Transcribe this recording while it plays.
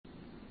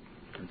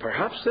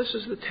perhaps this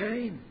is the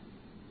time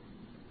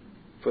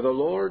for the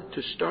Lord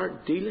to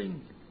start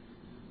dealing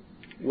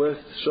with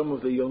some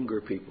of the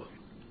younger people.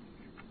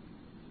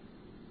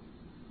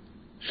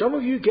 Some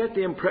of you get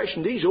the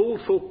impression these old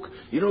folk,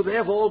 they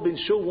have all been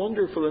so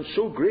wonderful and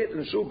so great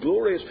and so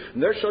glorious,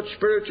 and they're such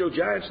spiritual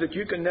giants that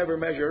you can never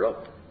measure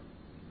up.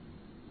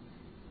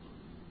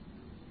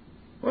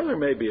 Well, there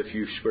may be a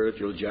few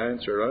spiritual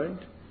giants around.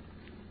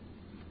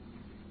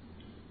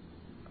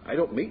 I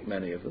don't meet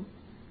many of them.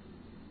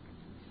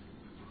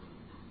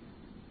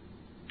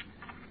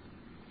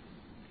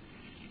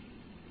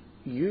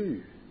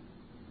 You,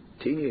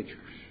 teenagers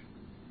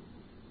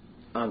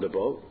and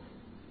above,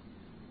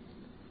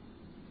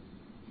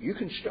 you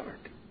can start.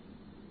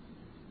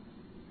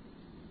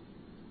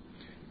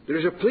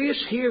 There's a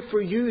place here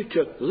for you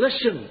to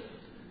listen,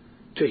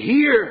 to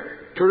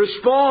hear, to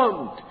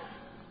respond,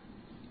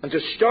 and to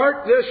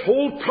start this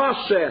whole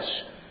process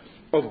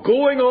of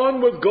going on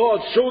with God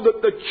so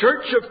that the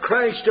Church of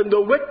Christ and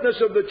the witness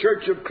of the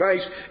Church of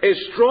Christ is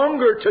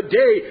stronger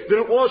today than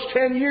it was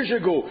 10 years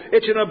ago.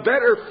 It's in a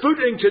better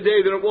footing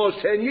today than it was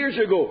 10 years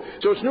ago.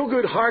 So it's no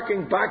good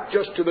harking back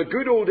just to the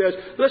good old days.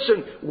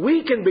 Listen,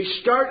 we can be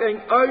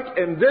starting out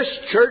in this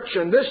church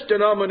and this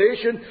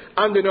denomination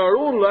and in our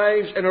own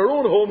lives, in our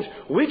own homes,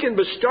 we can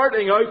be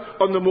starting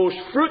out on the most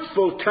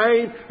fruitful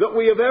time that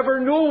we have ever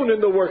known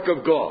in the work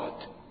of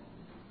God.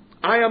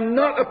 I am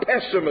not a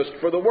pessimist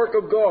for the work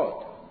of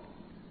God.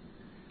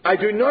 I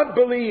do not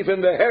believe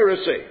in the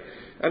heresy.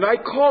 And I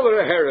call it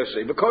a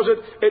heresy because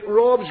it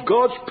robs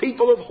God's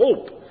people of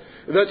hope.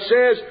 That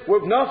says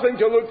we've nothing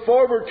to look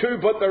forward to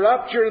but the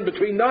rapture, and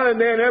between now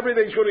and then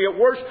everything's going to get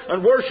worse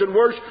and worse and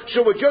worse,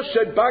 so we just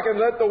sit back and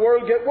let the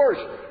world get worse.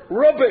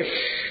 Rubbish!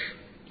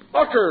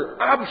 Utter,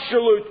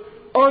 absolute,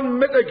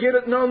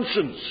 unmitigated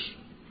nonsense.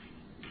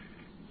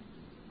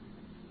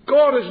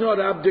 God has not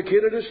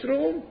abdicated His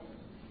throne.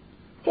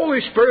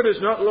 Holy Spirit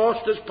has not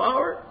lost His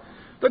power.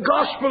 The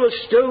gospel is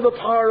still the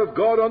power of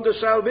God unto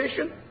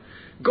salvation.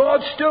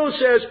 God still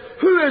says,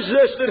 who is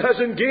this that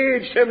has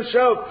engaged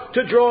himself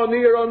to draw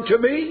near unto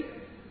me?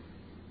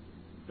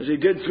 As He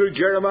did through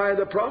Jeremiah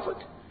the prophet.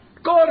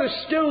 God is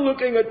still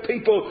looking at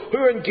people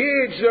who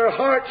engage their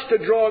hearts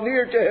to draw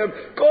near to Him.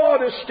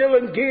 God is still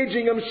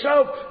engaging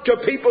Himself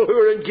to people who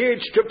are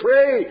engaged to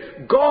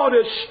pray. God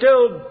is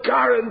still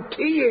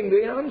guaranteeing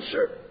the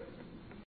answer.